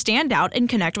business stand out and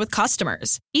connect with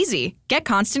customers? Easy. Get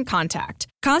Constant Contact.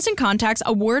 Constant Contact's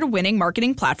award-winning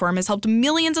marketing platform has helped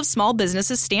millions of small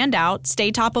businesses stand out,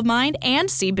 stay top of mind, and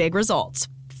see big results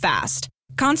fast.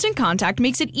 Constant Contact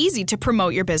makes it easy to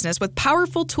promote your business with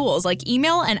powerful tools like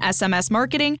email and SMS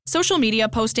marketing, social media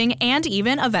posting, and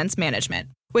even events management.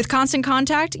 With Constant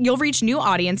Contact, you'll reach new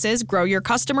audiences, grow your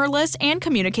customer list, and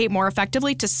communicate more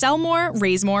effectively to sell more,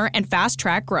 raise more, and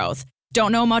fast-track growth.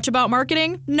 Don't know much about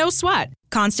marketing? No sweat.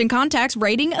 Constant Contact's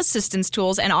writing assistance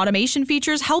tools and automation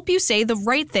features help you say the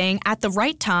right thing at the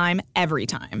right time, every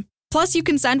time. Plus, you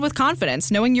can send with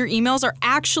confidence, knowing your emails are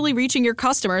actually reaching your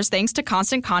customers thanks to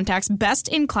Constant Contact's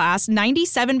best-in-class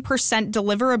 97%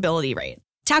 deliverability rate.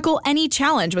 Tackle any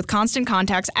challenge with Constant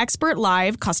Contact's expert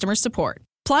live customer support.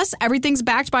 Plus, everything's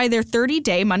backed by their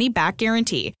 30-day money-back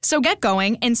guarantee. So get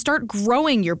going and start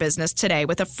growing your business today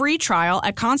with a free trial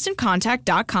at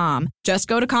ConstantContact.com. Just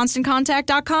go to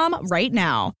ConstantContact.com right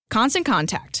now. Constant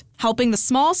Contact, helping the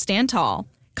small stand tall.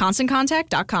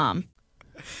 ConstantContact.com.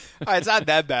 All right, it's not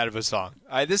that bad of a song.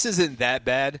 All right, this isn't that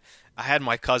bad. I had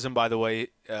my cousin, by the way,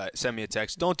 send me a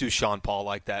text. Don't do Sean Paul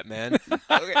like that, man.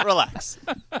 Okay, relax.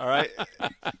 All right?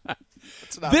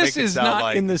 This is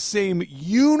not in the same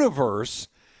universe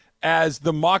as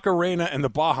the Macarena and the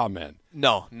Baja Men.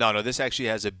 No. This actually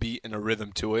has a beat and a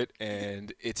rhythm to it,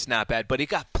 and it's not bad. But it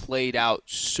got played out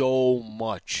so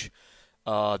much.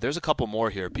 There's a couple more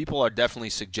here. People are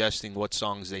definitely suggesting what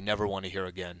songs they never want to hear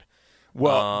again.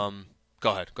 Well,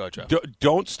 go ahead, Jeff.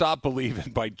 Don't Stop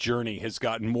Believin' by Journey has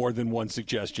gotten more than one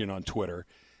suggestion on Twitter.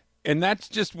 And that's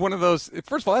just one of those.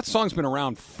 First of all, that song's been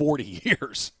around 40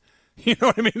 years. You know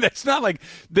what I mean? That's not like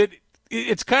that.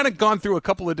 It's kind of gone through a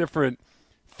couple of different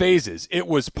phases. It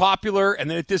was popular, and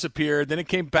then it disappeared. Then it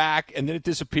came back, and then it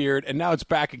disappeared, and now it's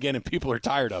back again, and people are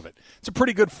tired of it. It's a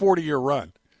pretty good 40-year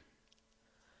run.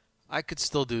 I could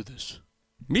still do this.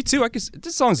 Me too.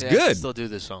 This song's good. I could still do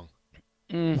this song.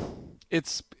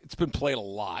 It's been played a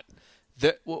lot.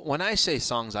 When I say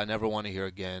songs I never want to hear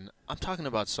again, I'm talking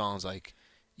about songs like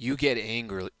you get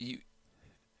anger.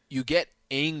 You get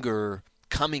anger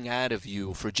coming out of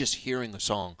you for just hearing a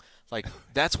song. Like,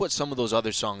 that's what some of those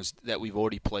other songs that we've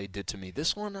already played did to me.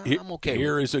 This one, I'm okay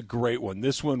Here with. is a great one.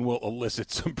 This one will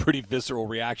elicit some pretty visceral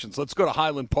reactions. Let's go to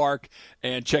Highland Park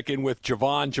and check in with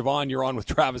Javon. Javon, you're on with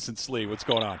Travis and Slee. What's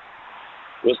going on?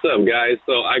 What's up, guys?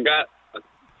 So I got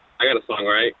a song,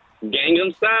 right?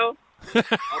 Gangnam Style?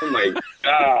 Oh, my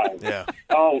God. Yeah.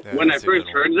 Oh, Yeah, when I that's a first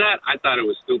good heard that, I thought it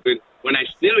was stupid. When I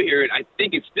still hear it, I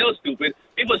think it's still stupid.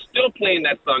 People are still playing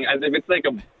that song as if it's like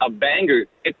a banger.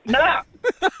 It's not.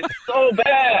 It's so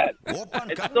bad.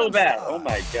 It's so bad. Oh,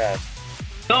 my God.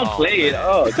 Don't play it.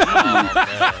 Oh, geez.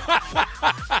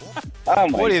 Oh,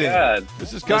 my What do you think? God.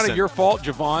 This is kind Listen. of your fault,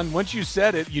 Javon. Once you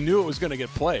said it, you knew it was going to get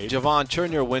played. Javon,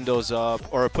 turn your windows up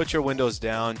or put your windows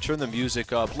down. Turn the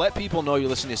music up. Let people know you're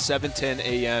listening to 710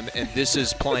 a.m. and this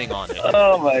is playing on it.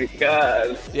 Oh, my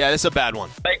God. Yeah, this is a bad one.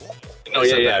 Like,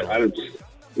 That's a yeah. bad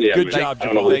Good man. job, I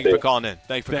don't know Javon. what Thank to you say. for calling in.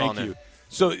 Thank you for Thank calling you. in.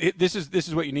 So this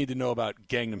is what you need to know about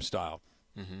Gangnam Style.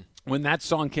 Mm-hmm. When that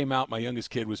song came out, my youngest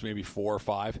kid was maybe 4 or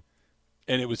 5,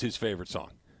 and it was his favorite song.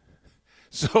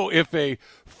 So if a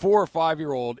 4 or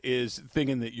 5-year-old is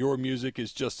thinking that your music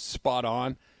is just spot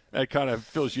on, that kind of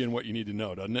fills you in what you need to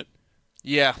know, doesn't it?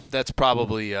 Yeah, that's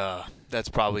probably not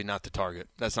the target.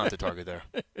 That's not the target there.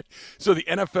 So the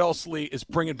NFL Slee is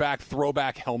bringing back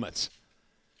throwback helmets.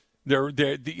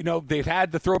 They've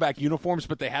had the throwback uniforms,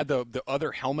 but they had the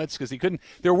other helmets because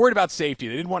they were worried about safety.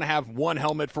 They didn't want to have one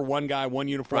helmet for one guy, one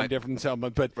uniform, Right. different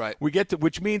helmet. But Right.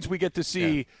 which means we get to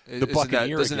see the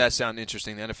Buccaneer. Doesn't again. that sound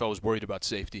interesting? The NFL was worried about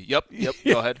safety. Yep.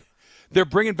 Go ahead. They're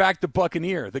bringing back the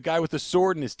Buccaneer, the guy with the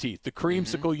sword in his teeth, the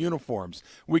creamsicle Mm-hmm. uniforms.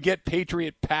 We get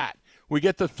Patriot Pat. We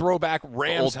get the throwback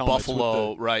Rams Old helmets with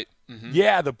Buffalo, the- right. Mm-hmm.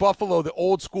 Yeah, the Buffalo, the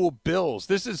old school Bills.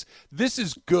 This is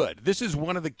good. This is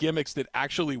one of the gimmicks that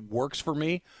actually works for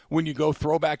me when you go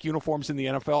throwback uniforms in the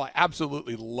NFL. I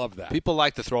absolutely love that. People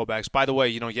like the throwbacks. By the way,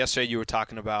 yesterday you were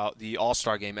talking about the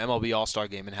All-Star game, MLB All-Star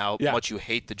game, and how Yeah. much you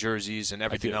hate the jerseys and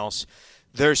everything do. else.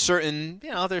 There's certain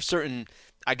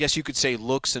I guess you could say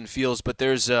looks and feels, but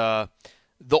there's the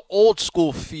old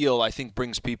school feel, I think,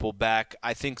 brings people back.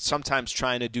 I think sometimes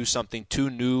trying to do something too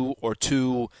new or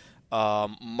too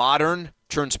modern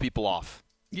turns people off.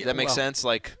 Does that make sense?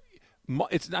 Like,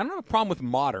 I don't have a problem with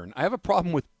modern. I have a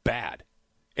problem with bad.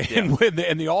 And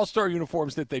the All-Star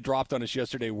uniforms that they dropped on us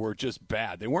yesterday were just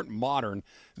bad. They weren't modern.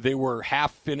 They were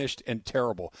half-finished and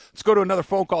terrible. Let's go to another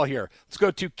phone call here. Let's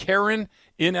go to Karen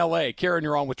in L.A. Karen,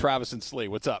 you're on with Travis and Slee.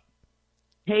 What's up?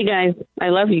 Hey, guys. I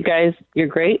love you guys. You're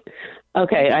great.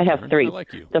 Okay, I have three. I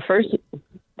like you. The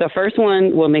first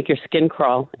one will make your skin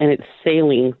crawl, and it's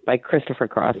Sailing by Christopher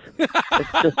Cross.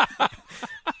 It's just,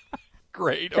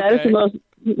 great. That is the most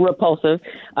repulsive.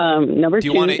 Number do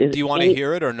you want to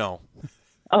hear it or no?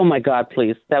 Oh, my God,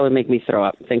 please. That would make me throw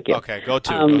up. Thank you. Okay, go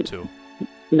to.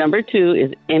 Number 2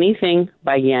 is Anything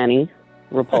by Yanni.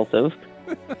 Repulsive.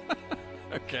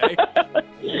 Okay.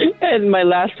 And my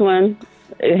last one,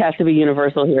 it has to be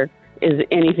universal here, is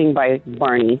Anything by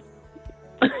Barney.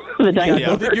 The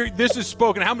dinosaur. Yeah, this is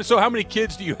spoken. How many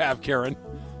kids do you have, Karen?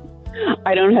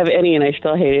 I don't have any, and I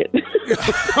still hate it.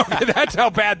 Okay, that's how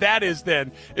bad that is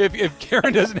then. If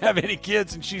Karen doesn't have any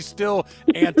kids and she's still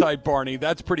anti-Barney,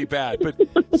 that's pretty bad. But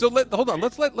hold on.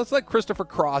 Let's let Christopher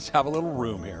Cross have a little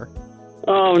room here.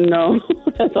 Oh no,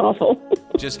 that's awful.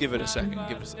 Just give it a second.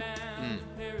 It's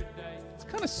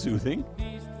kind of soothing.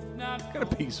 It's kind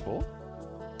of peaceful.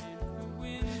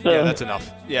 Yeah, that's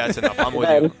enough. I'm with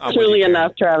you. Truly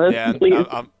enough, Travis. Yeah, please.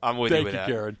 I'm with you with Thank that.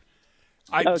 you, Karen.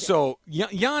 Okay. So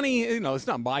Yanni, it's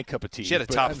not my cup of tea. She had a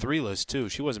top 3 list too.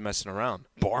 She wasn't messing around.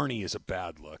 Barney is a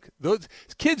bad look. Those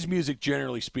kids' music,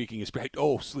 generally speaking, is bad.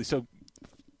 Oh, so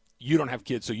you don't have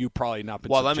kids, so you probably not been.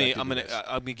 Well, I'm this.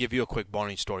 gonna give you a quick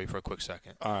Barney story for a quick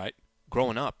second. All right.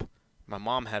 Growing up, my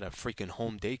mom had a freaking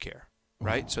home daycare,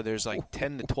 right? So there's like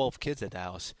 10 to 12 kids at the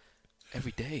house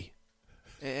every day.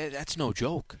 That's no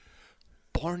joke.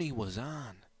 Barney was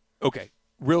on. Okay,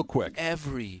 real quick.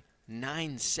 Every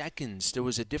 9 seconds, there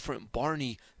was a different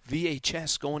Barney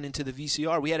VHS going into the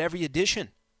VCR. We had every edition.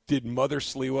 Did Mother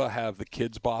Sliwa have the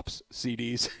Kids Bops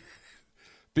CDs?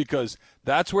 Because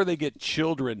that's where they get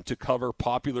children to cover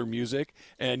popular music,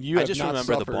 and you have just not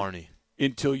remember the suffered Barney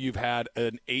until you've had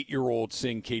an 8-year-old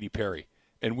sing Katy Perry.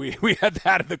 And we had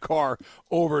that in the car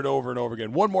over and over and over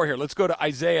again. One more here. Let's go to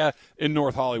Isaiah in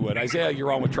North Hollywood. Isaiah,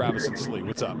 you're on with Travis and Slee.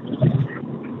 What's up?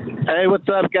 Hey, what's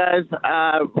up, guys?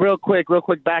 Real quick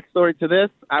backstory to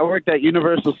this. I worked at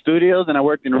Universal Studios, and I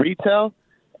worked in retail.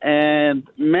 And,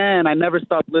 man, I never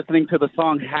stopped listening to the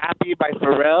song Happy by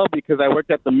Pharrell because I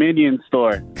worked at the Minion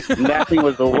store. And that thing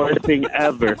was the worst thing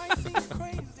ever.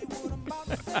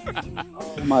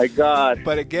 Oh, my God.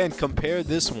 But, again, compare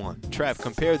this one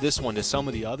to some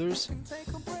of the others.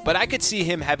 But I could see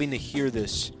him having to hear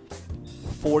this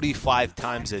 45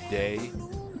 times a day.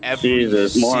 Every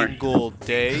single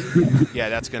day. Yeah,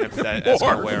 that's gonna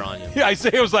wear on you. Yeah,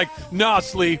 Isaiah was like, nah,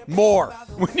 Slee, more.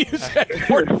 When you said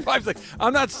 45, like,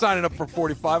 I'm not signing up for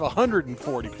 45,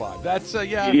 145. That's,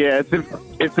 yeah. Yeah,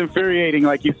 it's infuriating,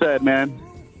 like you said, man.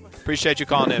 Appreciate you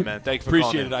calling in, man. Thank you for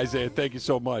calling in. Appreciate it, Isaiah. Thank you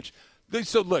so much.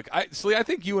 So, look, Slee, I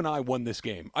think you and I won this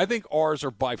game. I think ours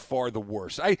are by far the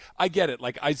worst. I get it.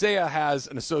 Like, Isaiah has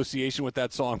an association with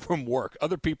that song from work.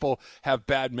 Other people have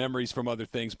bad memories from other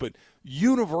things. But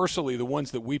universally, the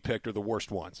ones that we picked are the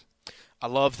worst ones. I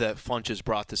love that Funches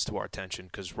brought this to our attention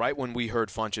because right when we heard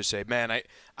Funches say, man,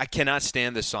 I cannot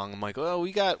stand this song, I'm like, oh,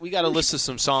 we got a list of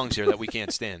some songs here that we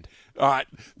can't stand. All right.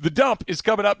 The Dump is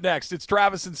coming up next. It's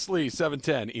Travis and Slee,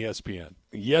 710 ESPN.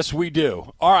 Yes, we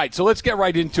do. All right, so let's get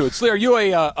right into it. Slee, are you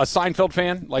a Seinfeld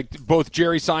fan, like both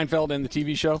Jerry Seinfeld and the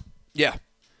TV show? Yeah.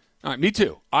 All right, me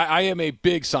too. I am a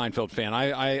big Seinfeld fan.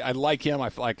 I like him. I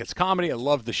like his comedy. I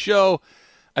love the show.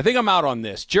 I think I'm out on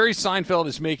this. Jerry Seinfeld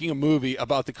is making a movie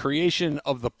about the creation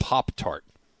of the Pop-Tart,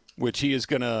 which he is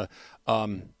going to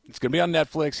it's going to be on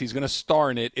Netflix. He's going to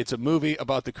star in it. It's a movie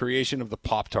about the creation of the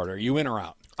Pop-Tart. Are you in or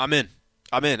out? I'm in.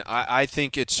 I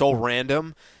think it's so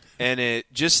random, and it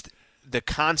just the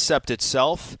concept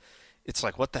itself, it's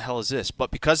like, what the hell is this?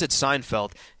 But because it's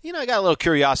Seinfeld, I got a little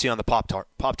curiosity on the Pop-Tart.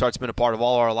 Pop-Tart's been a part of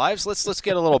all our lives. Let's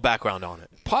get a little background on it.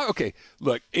 Okay,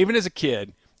 look, even as a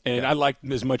kid, and I liked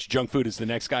as much junk food as the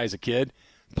next guy as a kid,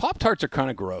 Pop-Tarts are kind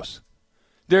of gross.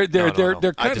 They're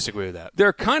I disagree with that.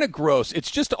 They're kind of gross. It's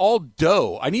just all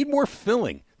dough. I need more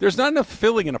filling. There's not enough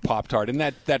filling in a Pop-Tart, and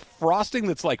that frosting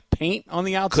that's like paint on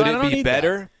the outside. Could it be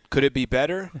better? Could it be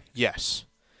better? Yes.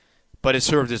 But it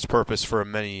served its purpose for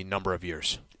a number of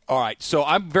years. All right, so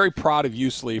I'm very proud of you,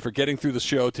 Slee, for getting through the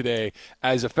show today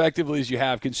as effectively as you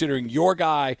have, considering your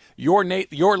guy, your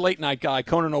late night guy,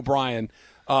 Conan O'Brien,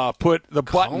 put the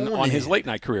button on his late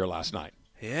night career last night.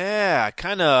 Yeah,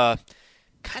 kind of.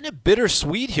 kind of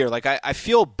bittersweet here. Like, I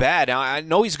feel bad. I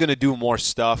know he's going to do more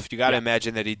stuff. You got to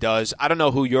imagine that he does. I don't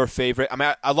know who your favorite. I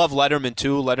mean, I love Letterman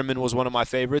too. Letterman was one of my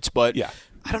favorites, but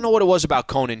I don't know what it was about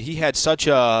Conan. He had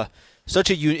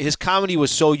his comedy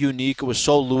was so unique. It was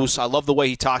so loose. I love the way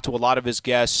he talked to a lot of his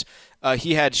guests.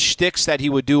 He had shticks that he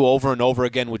would do over and over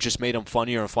again, which just made him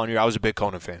funnier and funnier. I was a big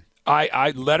Conan fan.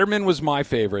 Letterman was my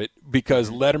favorite because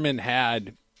Letterman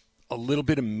had a little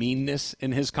bit of meanness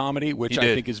in his comedy, which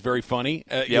I think is very funny.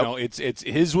 You know, it's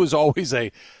his was always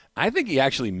I think he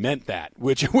actually meant that,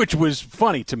 which was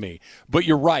funny to me. But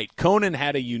you're right. Conan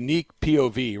had a unique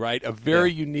POV, right? A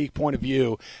very unique point of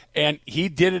view, and he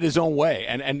did it his own way.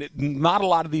 And not a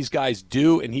lot of these guys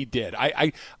do, and he did.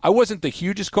 I wasn't the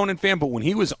hugest Conan fan, but when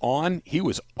he was on, he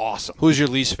was awesome. Who's your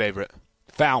least favorite?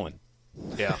 Fallon.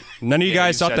 Yeah. None of you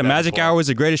guys thought the Magic Hour was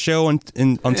the greatest show on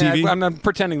TV? I'm not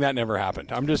pretending that never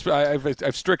happened.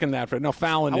 I've stricken that. No,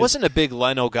 Fallon. I wasn't a big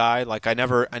Leno guy. Like I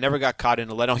never got caught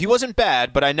into Leno. He wasn't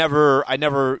bad, but I never.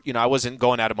 I wasn't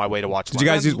going out of my way to watch. Did you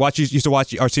guys used to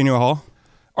watch Arsenio Hall?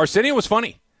 Arsenio was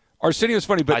funny.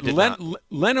 But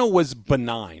Leno was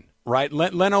benign. Right?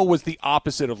 Leno was the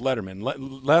opposite of Letterman.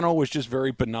 Leno was just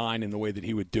very benign in the way that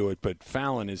he would do it, but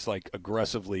Fallon is like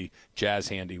aggressively jazz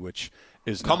handy, which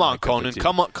is come on, Conan,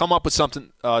 come up with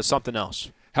something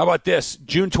else. How about this?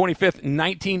 June 25th,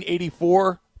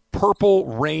 1984, Purple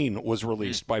Rain was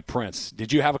released by Prince.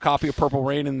 Did you have a copy of Purple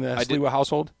Rain in the Sliwa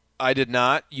household? I did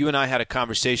not. You and I had a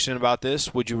conversation about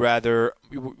this. Were you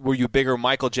bigger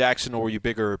Michael Jackson or were you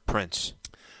bigger Prince?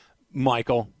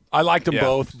 Michael. I liked them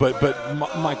both, but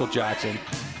Michael Jackson.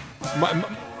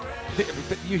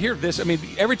 You hear this? I mean,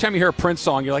 every time you hear a Prince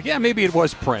song, you're like, yeah, maybe it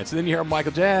was Prince. And then you hear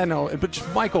Michael Jackson. No, but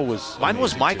Michael was. Mine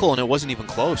was Michael, too. And it wasn't even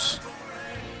close.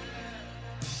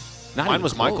 Mine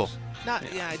was Michael.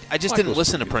 I just didn't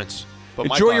listen to Prince. But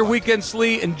enjoy your weekend,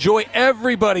 Slee. Enjoy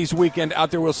everybody's weekend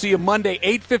out there. We'll see you Monday,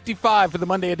 8:55 for the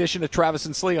Monday edition of Travis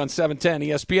and Slee on 710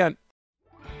 ESPN.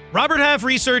 Robert Half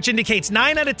research indicates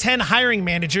 9 out of 10 hiring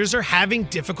managers are having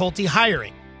difficulty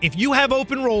hiring. If you have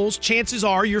open roles, chances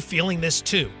are you're feeling this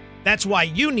too. That's why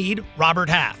you need Robert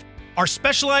Half. Our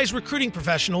specialized recruiting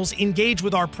professionals engage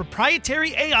with our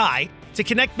proprietary AI to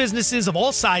connect businesses of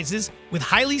all sizes with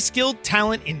highly skilled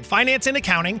talent in finance and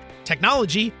accounting,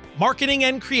 technology, marketing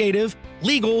and creative,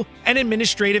 legal, and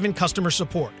administrative and customer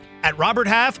support. At Robert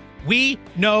Half, we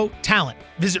know talent.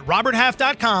 Visit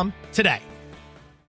roberthalf.com today.